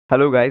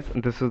Hello guys,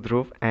 this is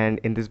Dhruv, and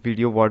in this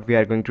video what we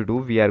are going to do,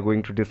 we are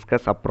going to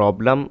discuss a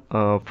problem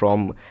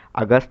from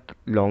August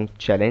Long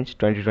Challenge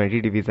 2020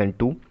 Division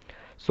 2.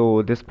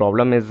 So this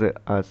problem is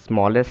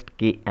smallest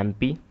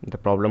KMP. The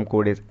problem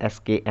code is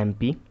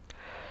SKMP.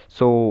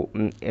 So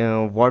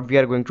what we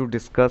are going to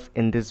discuss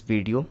in this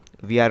video,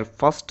 we are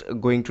first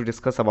going to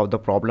discuss about the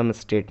problem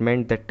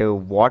statement, that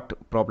what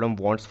problem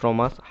wants from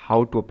us,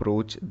 how to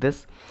approach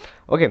this.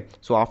 Okay,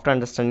 so after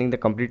understanding the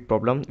complete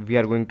problem, we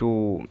are going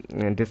to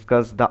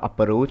discuss the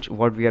approach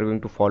what we are going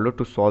to follow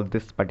to solve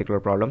this particular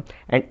problem,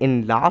 and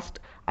in last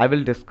I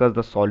will discuss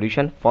the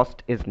solution.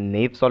 First is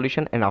naive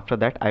solution, and after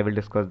that I will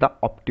discuss the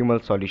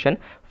optimal solution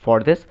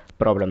for this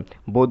problem.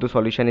 Both the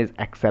solution is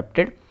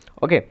accepted.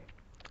 Okay,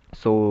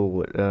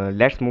 so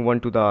let's move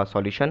on to the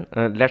solution.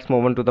 Let's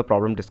move on to the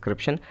problem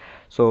description.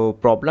 So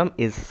problem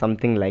is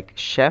something like: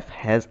 chef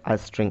has a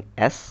string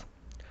s,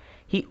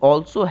 he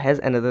also has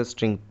another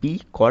string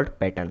p called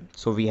pattern.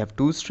 So we have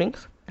two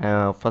strings,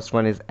 first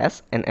one is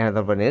s and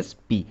another one is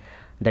p.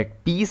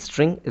 That p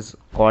string is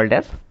called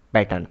as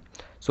pattern.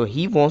 So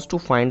he wants to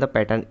find the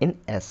pattern in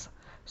s,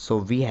 so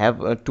we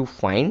have to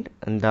find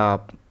the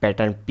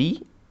pattern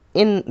p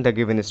in the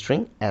given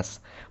string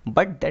s,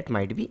 but that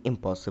might be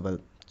impossible.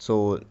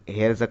 So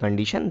here is a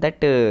condition that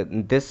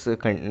this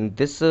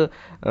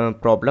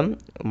problem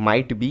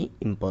might be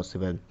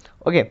impossible.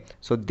 Okay,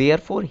 so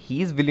therefore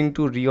he is willing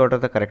to reorder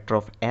the character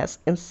of s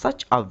in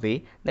such a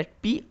way that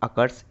p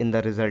occurs in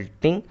the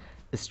resulting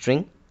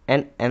string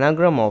and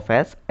anagram of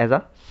s as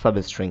a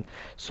substring.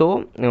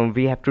 So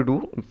we have to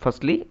do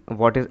firstly,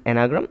 what is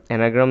anagram?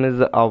 Anagram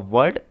is a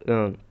word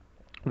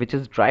which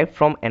is derived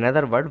from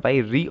another word by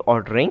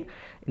reordering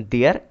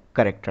their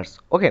characters.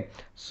 Okay,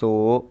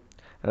 so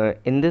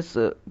in this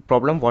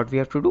problem what we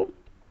have to do,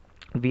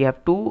 we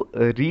have to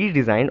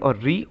redesign or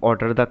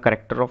reorder the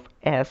character of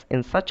s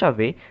in such a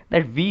way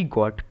that we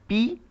got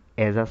p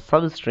as a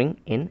substring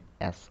in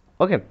s.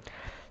 Okay,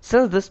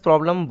 since this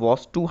problem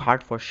was too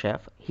hard for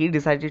chef, he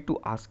decided to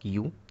ask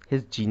you,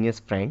 his genius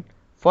friend,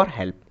 for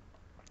help.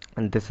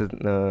 And this is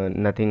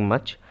nothing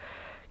much.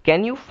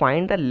 Can you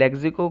find the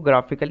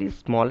lexicographically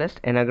smallest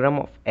anagram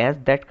of s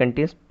that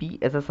contains p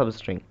as a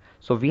substring?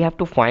 So we have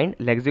to find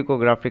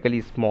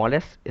lexicographically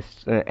smallest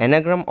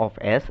anagram of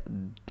s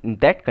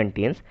that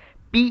contains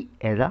p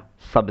as a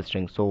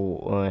substring.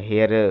 So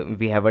here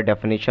we have a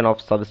definition of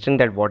substring,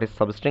 that what is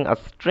substring: a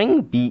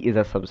string b is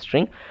a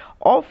substring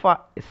of a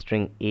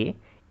string a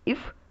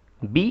if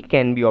b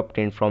can be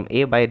obtained from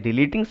a by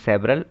deleting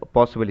several,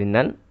 possibly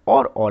none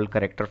or all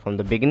character from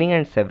the beginning,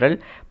 and several,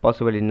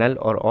 possibly null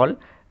or all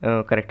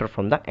character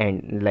from the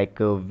end. Like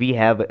we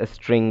have a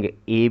string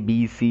a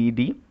b c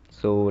d.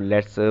 So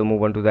let's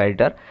move on to the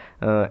editor,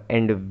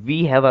 and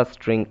we have a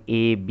string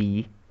a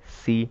b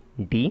c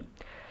d.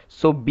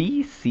 So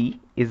bc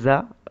is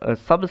a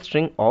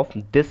substring of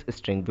this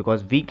string,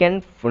 because we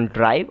can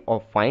derive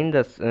or find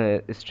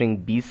the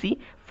string bc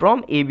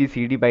from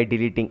abcd by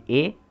deleting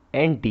a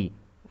and d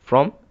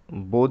from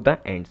both the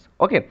ends.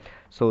 Okay,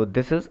 so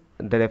this is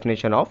the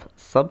definition of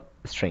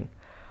substring.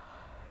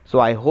 So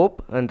I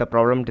hope the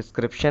problem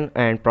description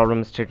and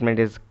problem statement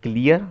is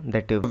clear,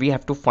 that we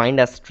have to find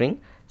a string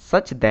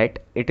such that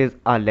it is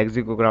a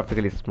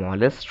lexicographically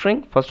smallest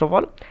string first of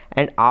all,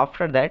 and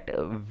after that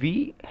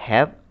we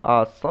have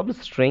a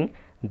substring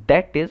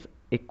that is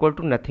equal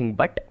to nothing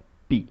but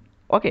p.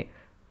 Okay,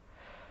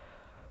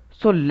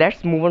 so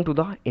let's move on to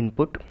the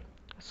input.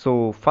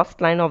 So first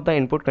line of the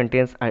input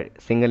contains a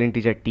single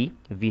integer t.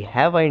 We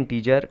have an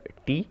integer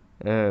t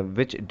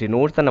which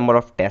denotes the number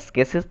of test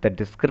cases. The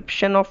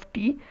description of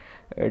t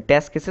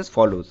test cases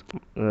follows.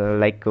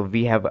 Like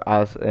we have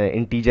as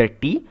integer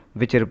t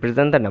which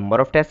represent the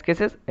number of test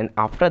cases, and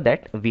after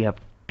that we have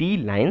t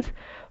lines.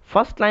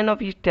 First line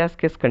of each test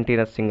case contain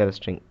a single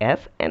string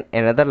s, and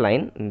another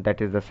line, that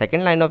is the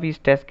second line of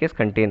each test case,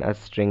 contain a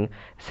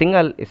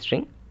single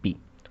string p.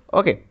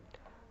 Okay,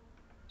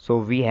 so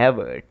we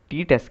have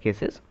t test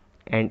cases,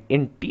 and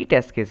in t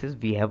test cases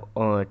we have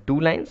two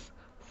lines.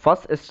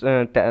 First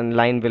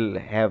line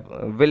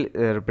will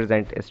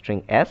represent a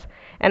string s,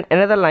 and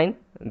another line,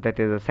 that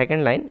is the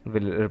second line,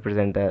 will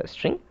represent the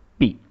string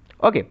p.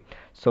 Okay,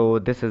 so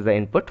this is the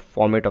input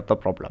format of the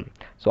problem.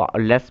 So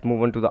let's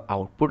move on to the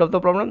output of the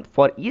problem.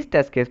 For each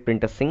test case,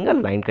 print a single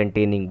line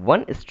containing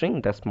one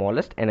string, the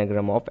smallest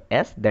anagram of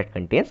s that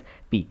contains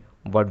p.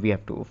 What we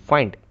have to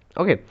find.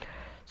 Okay,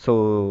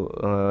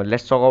 so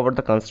let's talk about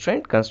the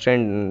constraint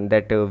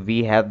that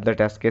we have. The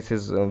test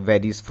cases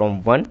varies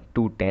from 1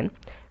 to 10.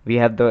 We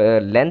have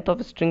the length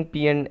of string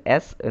p and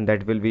s, and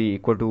that will be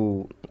equal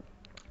to,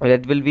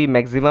 that will be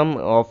maximum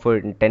of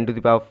 10 to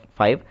the power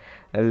 5.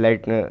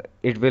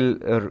 It will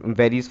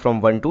varies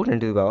from 1 to 10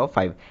 to the power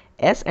 5.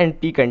 S and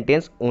p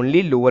contains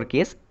only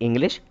lowercase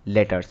English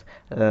letters.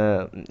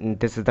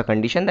 This is the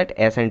condition, that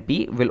s and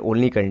p will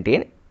only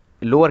contain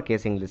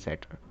lowercase English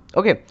letter.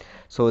 Okay,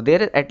 so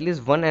there is at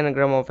least one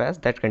anagram of s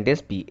that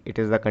contains p. It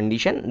is the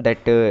condition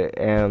that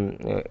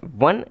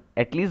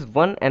at least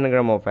one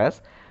anagram of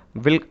s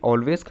will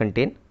always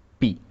contain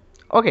p.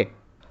 Okay,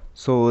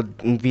 So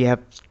we have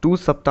two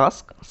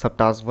subtasks.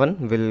 Subtask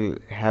 1 will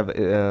have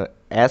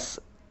s,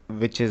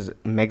 which is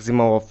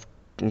maximum of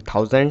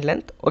 1000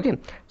 length. Okay,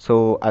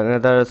 so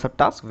another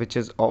subtask which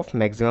is of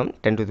maximum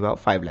 10 to the power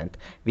 5 length.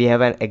 We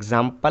have an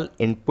example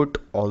input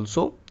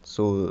also.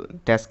 So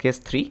test case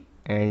 3,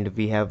 and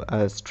we have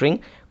a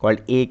string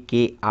called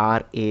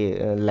akra,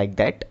 like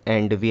that,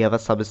 and we have a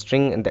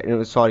substring that,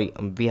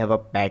 we have a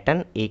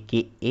pattern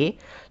aka.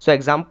 So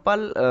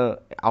example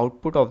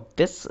output of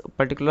this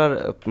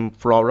particular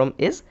problem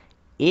is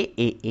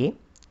aaa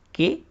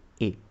ka.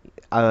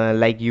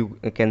 Like you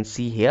can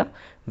see here,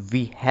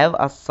 we have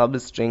a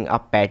substring, a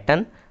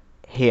pattern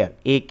here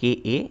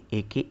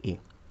aka.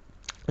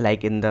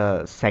 Like in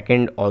the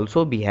second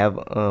also we have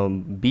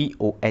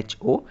bohoty.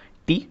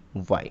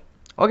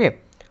 Okay,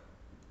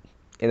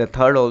 in the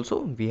third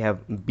also we have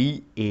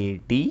bad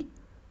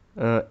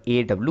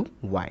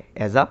awy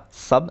as a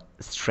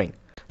substring.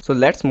 So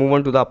let's move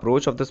on to the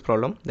approach of this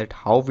problem, that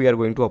how we are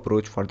going to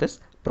approach for this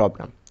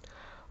problem.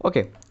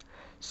 Okay,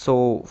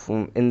 so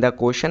in the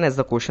question, as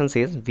the question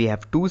says, we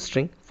have two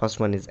string. First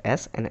one is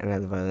s and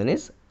another one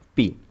is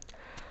p.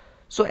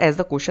 So as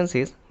the question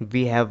says,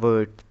 we have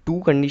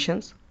two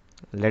conditions.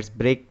 Let's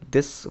break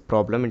this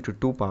problem into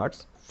two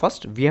parts.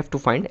 First, we have to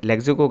find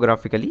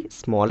lexicographically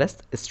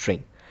smallest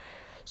string.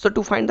 So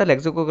to find the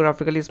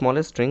lexicographically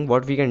smallest string,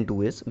 what we can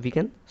do is we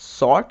can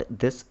sort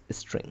this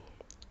string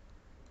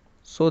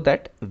so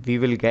that we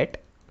will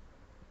get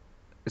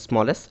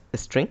smallest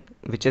string,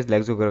 which is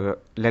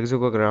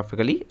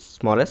lexicographically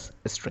smallest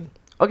string.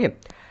 Okay,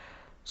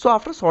 so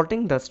after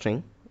sorting the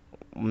string,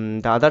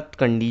 the other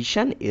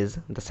condition is,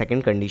 the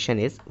second condition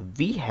is,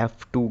 we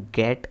have to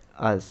get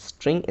a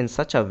string in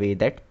such a way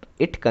that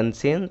it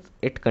contains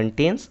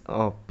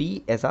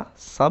p as a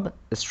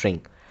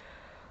substring.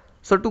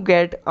 So to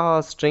get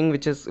a string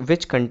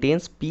which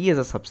contains p as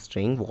a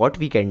substring, what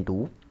we can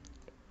do,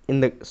 in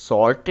the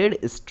sorted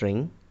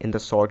string, in the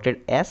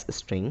sorted s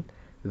string,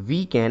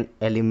 we can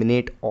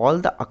eliminate all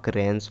the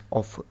occurrence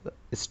of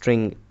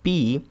string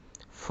p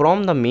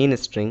from the main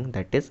string,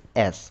 that is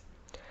s,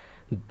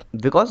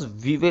 because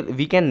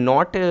we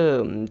cannot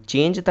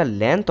change the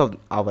length of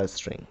our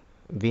string.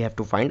 We have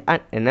to find an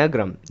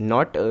anagram,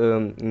 not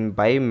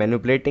by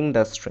manipulating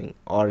the string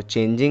or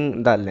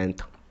changing the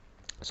length.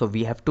 So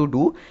we have to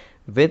do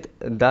with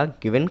the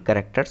given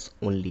characters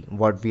only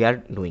what we are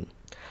doing.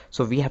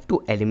 So we have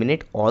to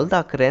eliminate all the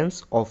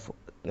occurrence of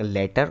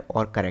letter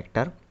or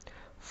character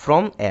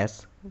from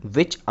s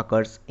which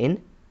occurs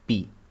in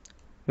p,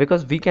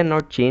 because we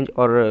cannot change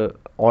or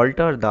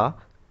alter the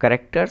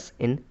characters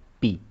in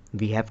p.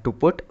 We have to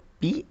put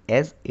p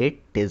as it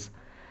is.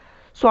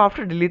 So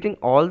after deleting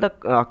all the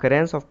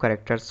occurrence of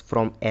characters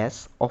from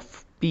s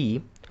of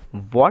p,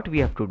 what we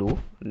have to do,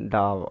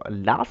 the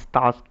last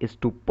task is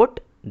to put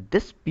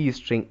this p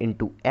string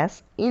into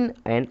s in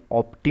an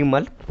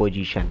optimal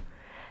position.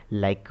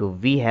 Like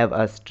we have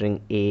a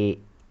string a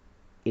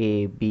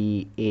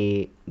b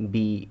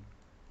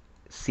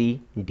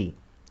c d,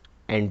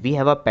 and we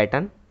have a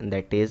pattern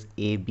that is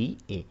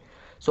aba.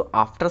 So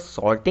after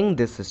sorting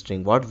this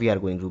string, what we are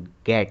going to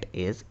get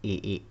is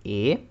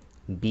aaa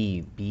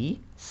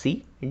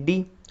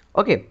bbcd.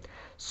 Okay,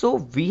 so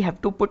we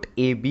have to put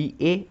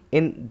aba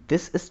in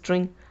this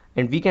string,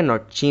 and we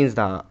cannot change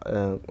the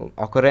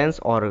occurrence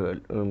or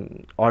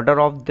order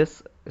of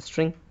this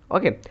string.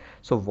 Okay,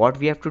 so what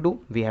we have to do,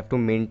 we have to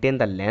maintain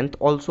the length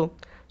also.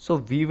 So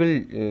we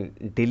will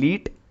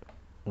delete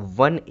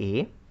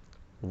 1a,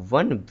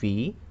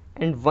 1b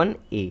and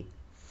 1a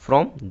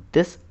from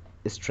this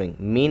string,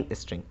 main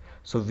string.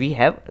 So we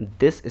have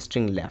this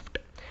string left.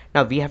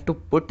 Now we have to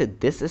put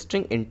this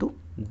string into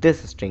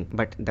this string,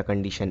 but the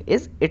condition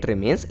is it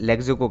remains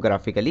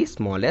lexicographically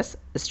smallest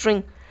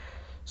string.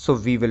 So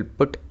we will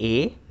put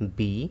a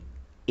b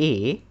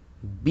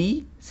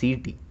c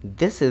d.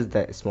 This is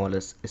the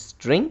smallest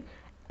string,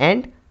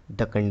 and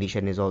the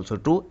condition is also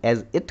true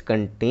as it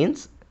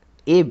contains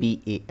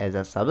aba as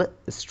a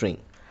substring.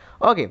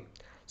 Okay,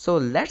 so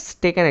let's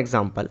take an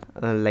example.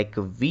 Like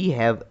we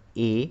have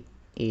a.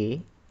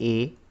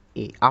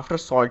 After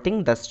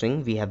sorting the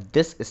string, we have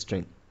this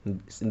string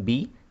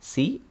b,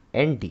 c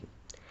and d.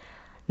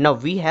 Now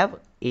we have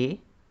a,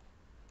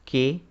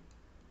 k,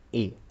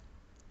 a.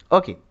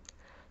 Okay,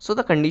 so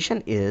the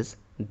condition is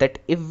that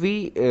if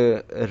we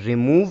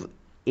remove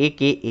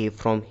aka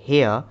from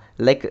here,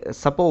 like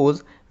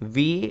suppose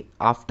we,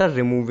 after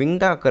removing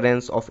the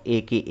occurrence of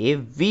aka,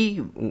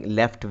 we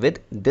left with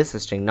this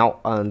string. Now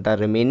the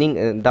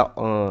remaining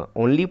the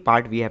only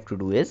part we have to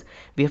do is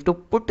we have to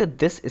put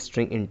this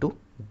string into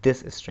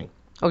this string.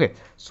 Okay,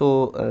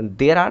 so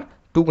there are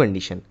two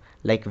conditions,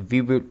 like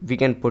we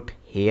can put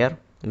here,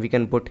 we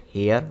can put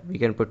here, we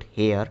can put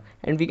here,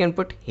 and we can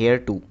put here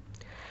too.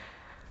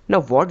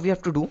 Now what we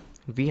have to do,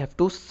 we have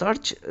to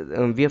search,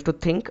 we have to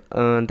think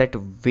that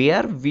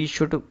where we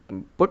should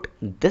put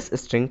this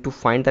string to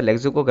find the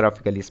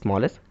lexicographically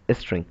smallest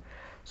string.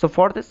 So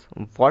for this,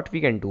 what we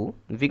can do,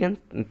 we can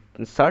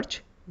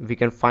search, we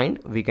can find,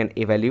 we can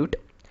evaluate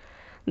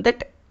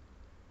that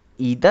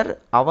either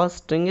our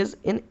string is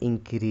in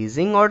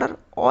increasing order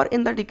or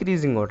in the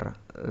decreasing order.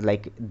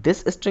 Like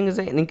this string is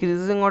in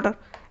increasing order,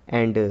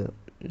 and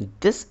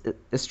this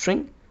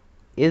string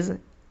is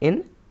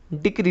in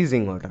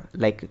decreasing order.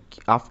 Like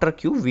after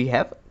q we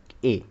have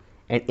a,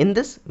 and in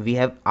this we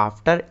have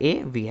after a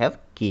we have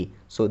k.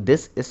 So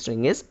this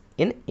string is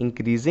in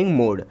increasing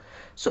mode.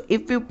 So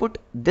if we put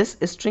this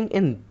string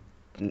in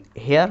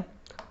here,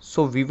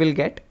 so we will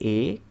get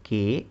a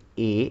k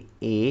a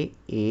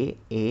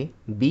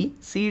b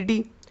c d.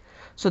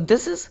 So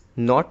this is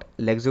not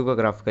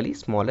lexicographically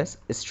smallest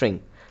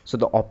string. So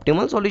the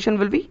optimal solution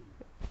will be,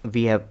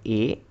 we have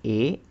a,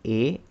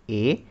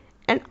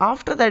 and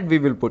after that we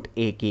will put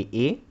a k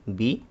a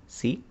b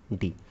c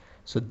d.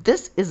 So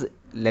this is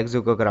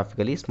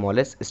lexicographically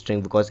smallest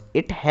string because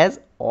it has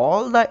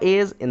all the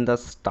a's in the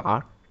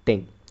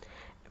starting,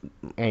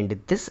 and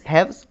this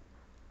has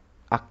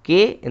a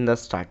k in the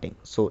starting,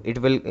 so it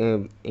will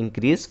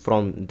increase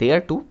from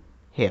there to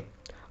here.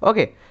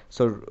 Okay,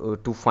 so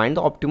to find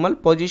the optimal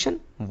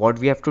position, what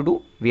we have to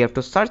do, we have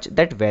to search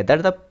that whether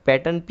the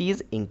pattern p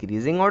is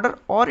increasing order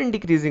or in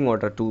decreasing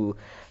order. To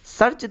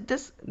search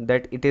this,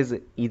 that it is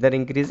either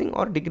increasing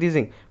or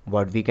decreasing,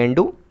 what we can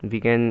do, we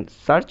can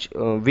search,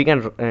 we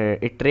can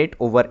iterate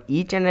over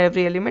each and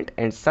every element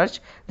and search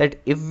that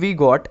if we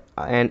got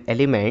an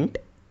element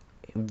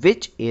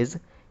which is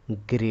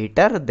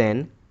greater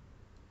than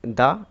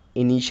the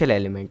initial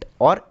element,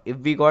 or if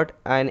we got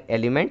an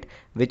element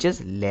which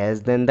is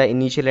less than the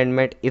initial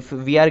element. If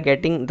we are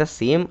getting the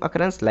same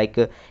occurrence like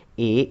a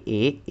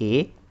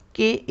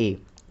k a,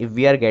 if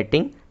we are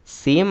getting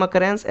same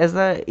occurrence as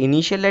the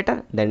initial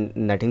letter, then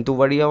nothing to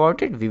worry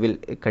about it, we will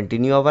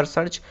continue our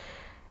search.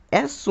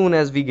 As soon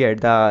as we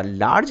get the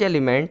large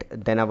element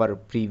than our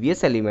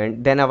previous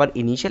element, then our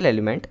initial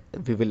element,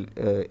 we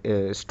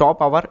will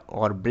stop our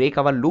or break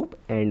our loop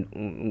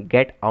and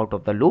get out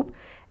of the loop,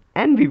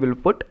 and we will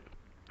put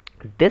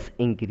this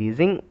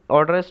increasing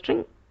order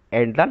string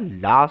at the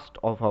last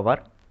of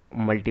our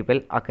multiple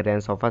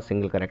occurrence of a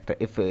single character.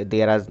 If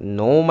there is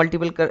no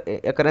multiple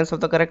occurrence of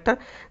the character,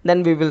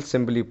 then we will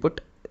simply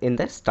put in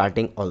the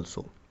starting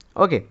also.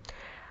 Okay,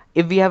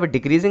 if we have a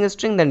decreasing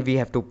string, then we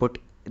have to put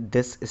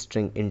this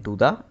string into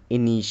the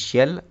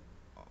initial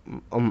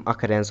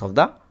occurrence of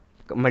the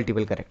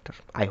multiple character.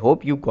 I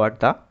hope you got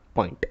the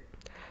point.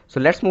 So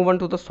let's move on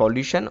to the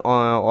solution,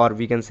 or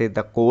we can say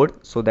the code,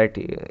 so that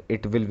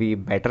it will be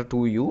better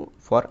to you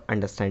for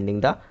understanding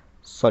the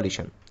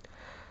solution.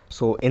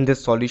 So in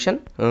this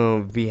solution,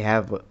 we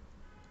have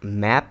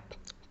map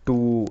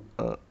to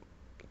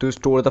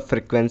store the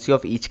frequency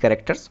of each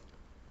characters.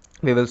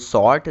 We will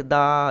sort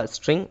the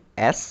string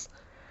s.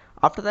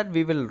 After that,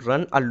 we will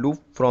run a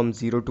loop from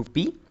 0 to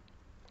p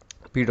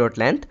dot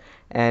length,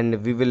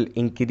 and we will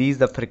increase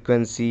the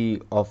frequency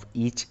of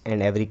each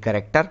and every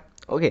character.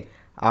 Okay,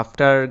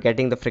 after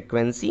getting the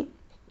frequency,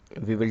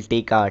 we will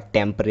take a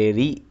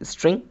temporary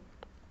string.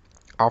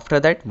 After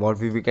that, what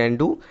we can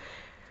do,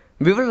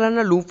 we will run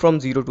a loop from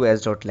 0 to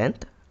s dot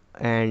length,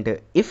 and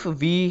if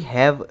we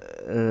have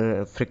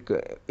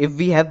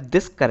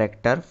this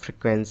character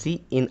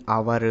frequency in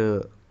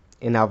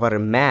our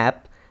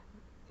map,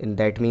 and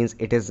that means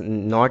it is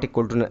not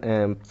equal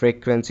to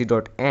frequency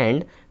dot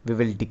end, we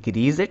will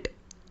decrease it.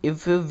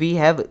 If we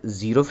have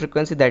zero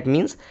frequency, that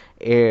means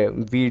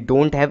we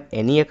don't have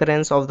any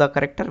occurrence of the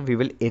character, we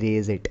will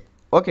erase it.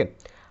 Okay,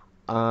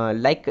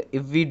 like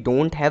if we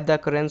don't have the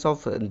occurrence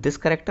of this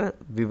character,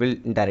 we will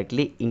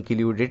directly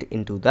include it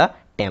into the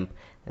temp.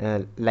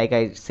 Like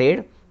I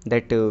said,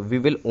 that we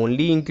will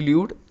only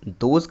include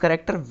those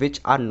characters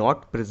which are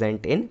not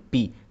present in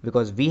p,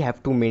 because we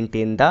have to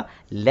maintain the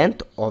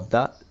length of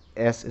the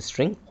s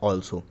string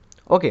also.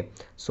 Okay,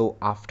 so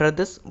after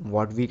this,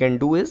 what we can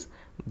do is,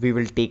 we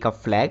will take a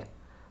flag,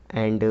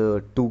 and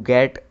to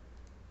get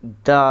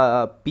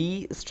the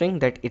p string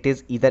that it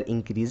is either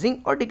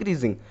increasing or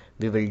decreasing,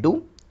 we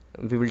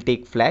will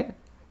take flag.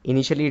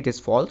 Initially it is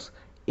false.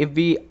 If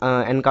we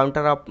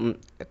encounter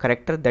a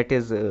character that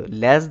is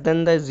less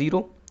than the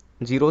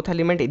zeroth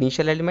element,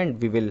 initial element,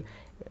 we will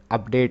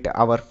update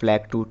our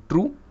flag to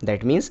true.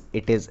 That means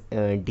it is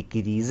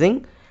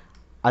decreasing.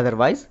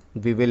 Otherwise,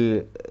 we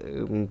will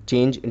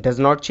change, it does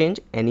not change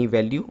any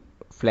value,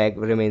 flag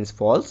remains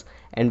false,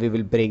 and we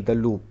will break the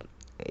loop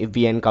if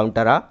we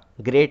encounter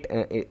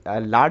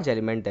a large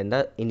element than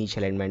the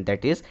initial element,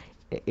 that is,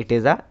 it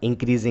is a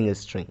increasing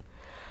string.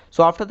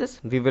 So after this,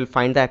 we will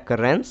find the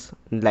occurrence,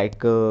 like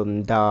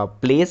the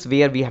place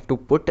where we have to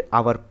put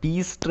our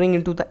p string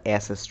into the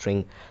s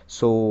string.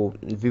 So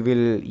we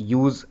will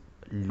use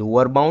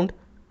lower bound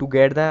to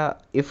get the,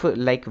 if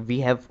like we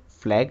have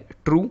flag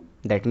true,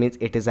 that means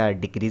it is a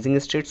decreasing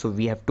state, so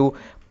we have to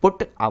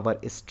put our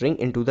string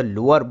into the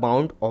lower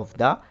bound of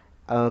the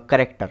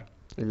character,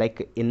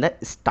 like in the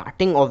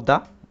starting of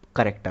the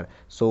character.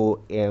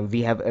 So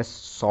we have a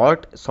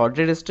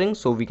sorted string,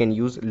 so we can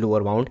use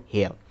lower bound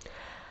here.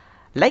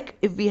 Like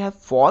if we have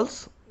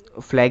false,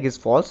 flag is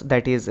false,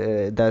 that is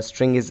the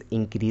string is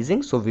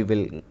increasing, so we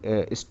will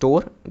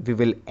we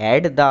will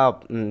add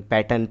the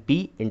pattern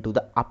p into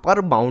the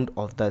upper bound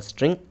of the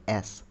string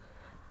s.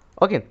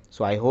 Okay,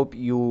 so I hope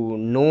you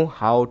know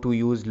how to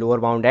use lower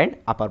bound and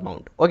upper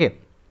bound. Okay,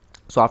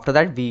 so after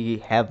that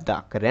we have the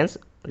occurrence,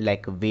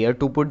 like where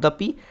to put the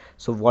p.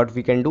 So what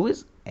we can do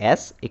is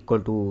s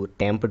equal to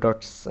temp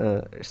dot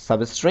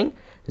substring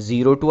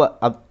 0 to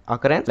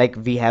occurrence, like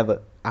we have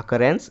a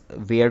occurrence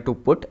where to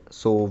put,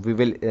 so we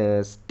will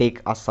take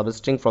a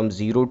substring from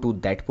 0 to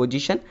that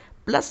position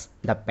plus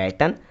the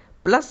pattern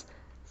plus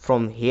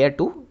from here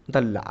to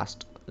the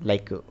last,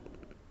 like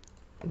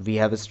we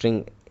have a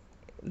string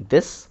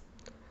this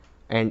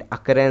and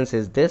occurrence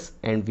is this,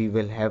 and we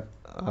will have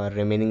a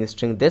remaining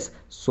string this.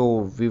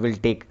 So we will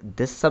take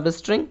this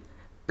substring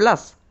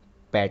plus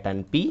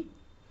pattern p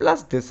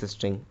plus this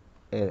string,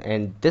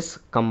 and this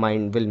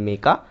combined will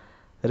make a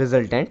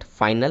resultant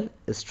final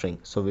string.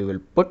 So we will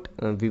put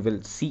we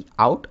will see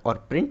out or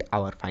print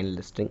our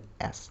final string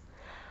as.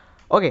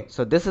 Okay,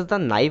 so this is the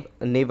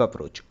naive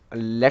approach.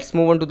 Let's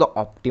move on to the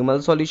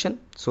optimal solution.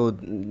 So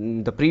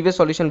the previous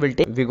solution will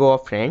take we go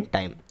of friend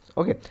time.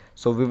 Okay,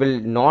 so we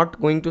will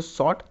not going to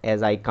sort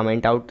as I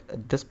comment out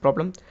this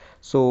problem.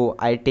 So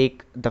I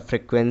take the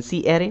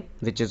frequency array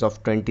which is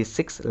of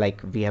 26,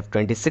 like we have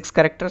 26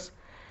 characters.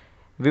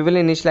 We will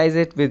initialize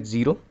it with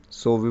 0.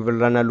 So we will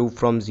run a loop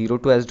from 0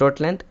 to s dot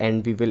length,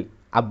 and we will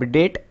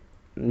update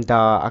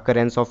the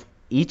occurrence of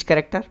each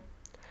character.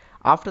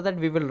 After that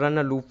we will run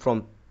a loop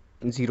from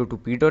 0 to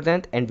p dot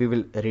length, and we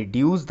will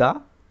reduce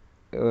the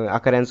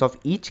occurrence of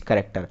each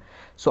character.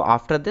 So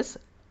after this,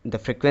 the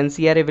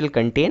frequency array will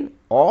contain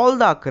all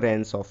the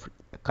occurrence of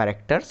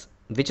characters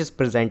which is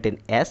present in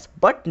s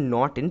but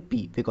not in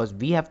p, because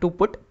we have to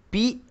put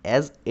p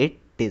as it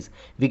is.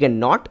 We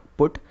cannot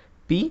put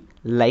p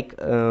like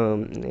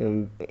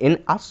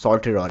in a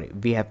sorted array.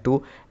 We have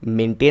to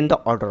maintain the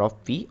order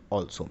of p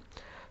also.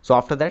 So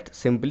after that,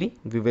 simply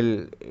we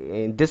will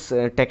this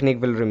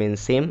technique will remain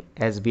same,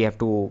 as we have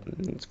to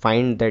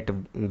find that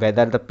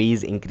whether the p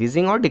is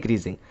increasing or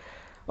decreasing.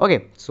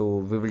 Okay, so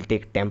we will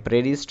take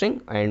temporary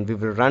string and we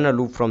will run a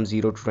loop from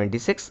 0 to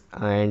 26,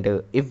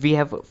 and if we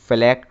have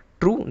flag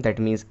true, that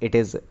means it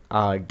is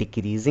a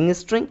decreasing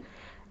string,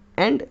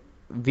 and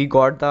we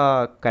got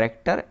the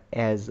character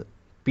as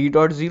p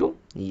dot 0,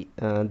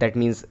 that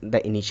means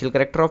the initial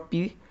character of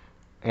p,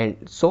 and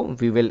so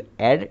we will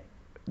add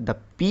the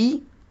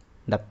p,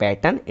 the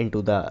pattern,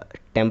 into the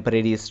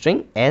temporary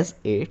string as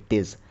it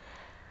is.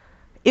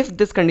 If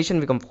this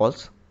condition become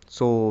false,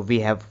 so we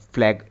have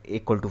flag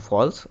equal to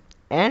false,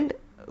 and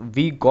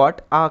we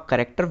got a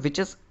character which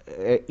is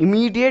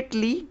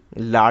immediately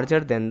larger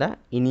than the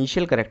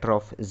initial character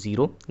of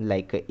 0,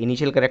 like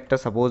initial character,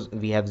 suppose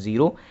we have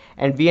 0,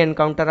 and we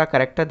encounter a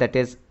character that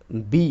is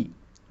b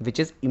which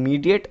is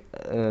immediate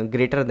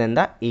greater than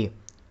the a.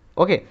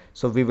 Okay,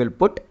 so we will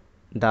put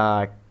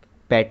the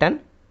pattern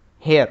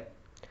here.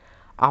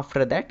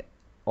 After that,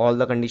 all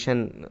the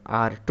condition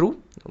are true,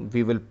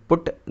 we will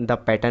put the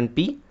pattern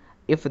p.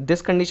 If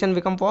this condition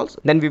become false,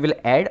 then we will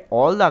add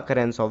all the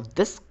occurrence of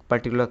this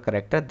particular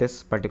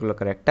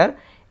character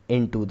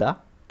into the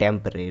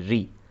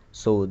temporary.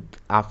 So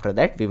after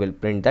that we will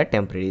print the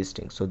temporary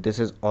string. So this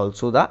is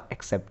also the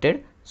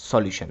accepted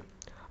solution.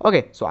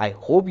 Okay, so I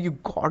hope you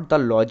got the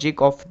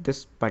logic of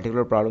this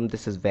particular problem.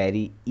 This is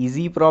very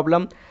easy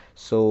problem.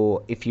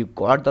 So if you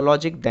got the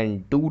logic,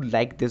 then do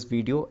like this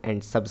video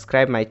and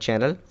subscribe my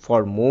channel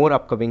for more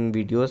upcoming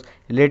videos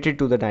related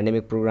to the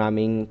dynamic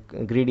programming,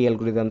 greedy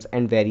algorithms,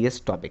 and various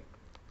topics.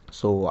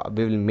 So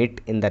we will meet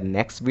in the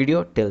next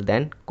video. Till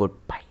then,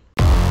 goodbye.